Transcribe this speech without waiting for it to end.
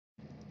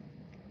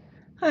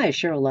Hi,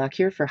 Sheryl Loch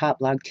here for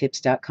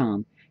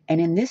hotblogtips.com,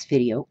 and in this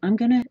video I'm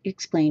going to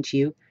explain to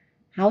you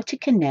how to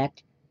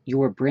connect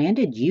your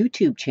branded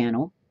YouTube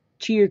channel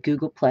to your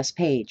Google Plus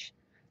page.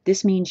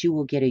 This means you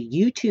will get a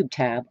YouTube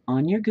tab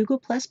on your Google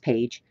Plus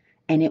page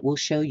and it will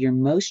show your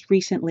most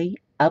recently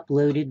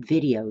uploaded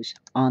videos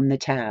on the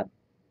tab.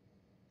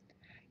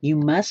 You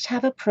must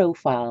have a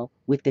profile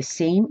with the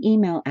same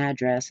email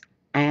address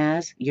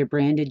as your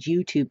branded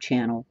YouTube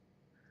channel.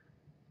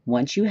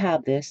 Once you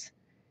have this,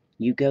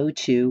 you go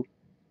to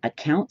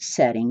Account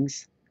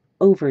Settings,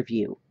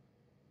 Overview.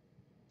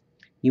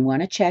 You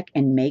want to check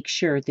and make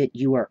sure that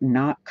you are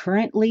not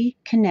currently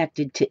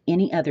connected to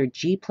any other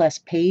G+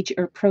 page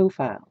or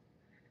profile.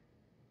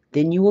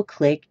 Then you will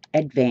click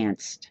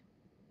Advanced.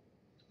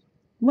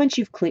 Once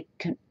you've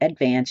clicked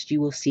Advanced,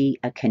 you will see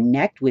a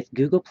Connect with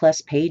Google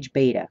Plus page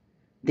beta.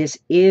 This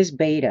is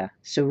beta,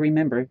 so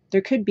remember,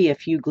 there could be a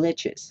few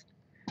glitches.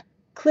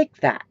 Click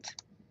that.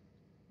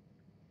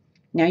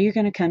 Now you're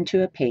going to come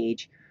to a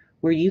page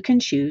where you can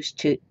choose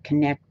to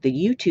connect the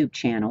YouTube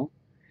channel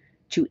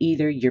to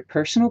either your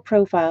personal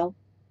profile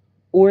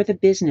or the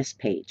business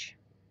page.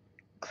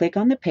 Click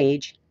on the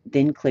page,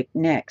 then click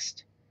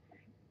Next.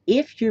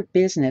 If your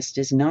business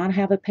does not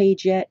have a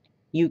page yet,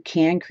 you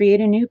can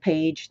create a new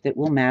page that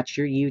will match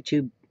your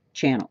YouTube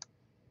channel.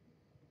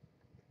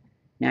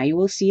 Now you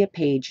will see a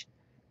page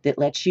that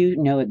lets you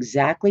know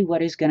exactly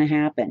what is going to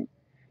happen.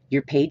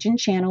 Your page and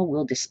channel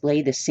will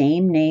display the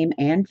same name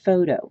and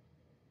photo.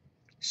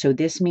 So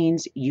this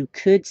means you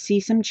could see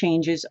some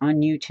changes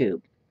on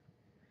YouTube.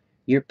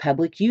 Your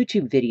public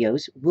YouTube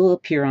videos will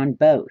appear on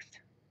both.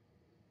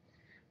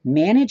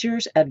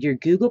 Managers of your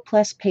Google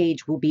Plus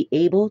page will be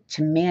able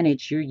to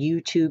manage your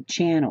YouTube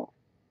channel.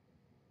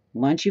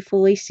 Once you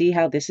fully see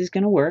how this is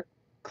going to work,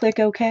 click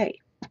OK.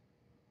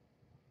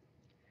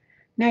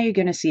 Now you're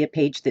going to see a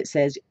page that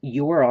says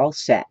you're all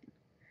set.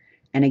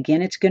 And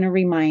again, it's going to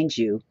remind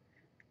you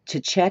to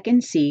check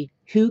and see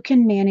who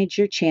can manage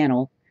your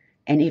channel,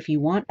 and if you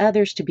want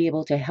others to be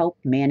able to help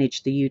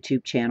manage the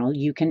YouTube channel,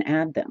 you can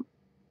add them.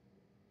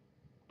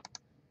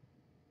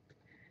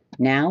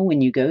 Now,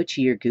 when you go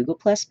to your Google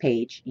Plus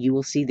page, you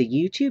will see the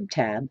YouTube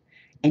tab,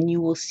 and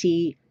you will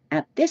see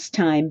at this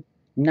time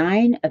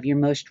 9 of your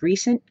most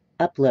recent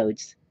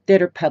uploads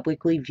that are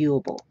publicly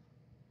viewable.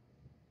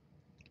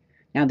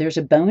 Now, there's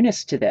a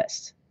bonus to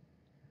this.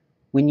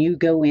 When you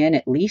go in,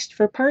 at least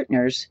for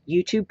partners,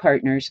 YouTube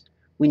partners,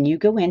 when you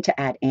go in to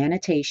add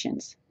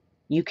annotations,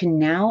 you can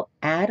now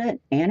add an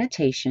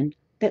annotation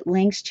that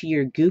links to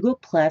your Google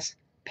Plus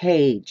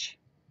page.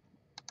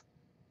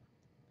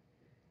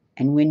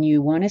 And when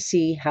you want to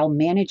see how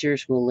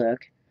managers will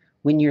look,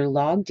 when you're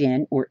logged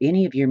in or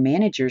any of your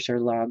managers are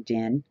logged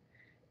in,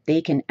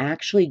 they can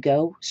actually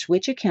go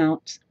switch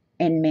accounts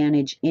and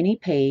manage any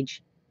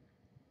page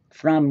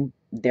from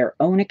their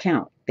own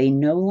account. They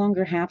no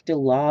longer have to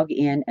log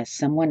in as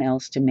someone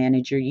else to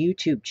manage your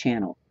YouTube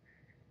channel.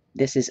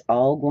 This is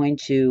all going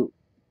to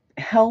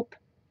help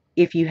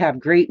if you have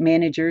great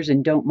managers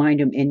and don't mind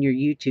them in your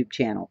YouTube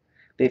channel.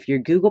 But if your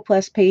Google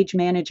Plus page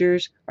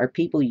managers are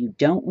people you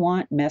don't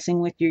want messing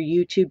with your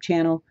YouTube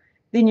channel,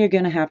 then you're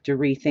going to have to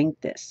rethink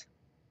this.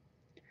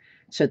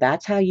 So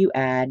that's how you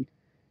add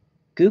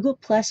Google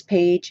Plus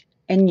page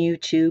and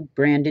YouTube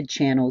branded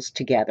channels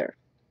together.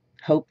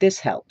 Hope this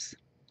helps.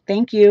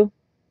 Thank you.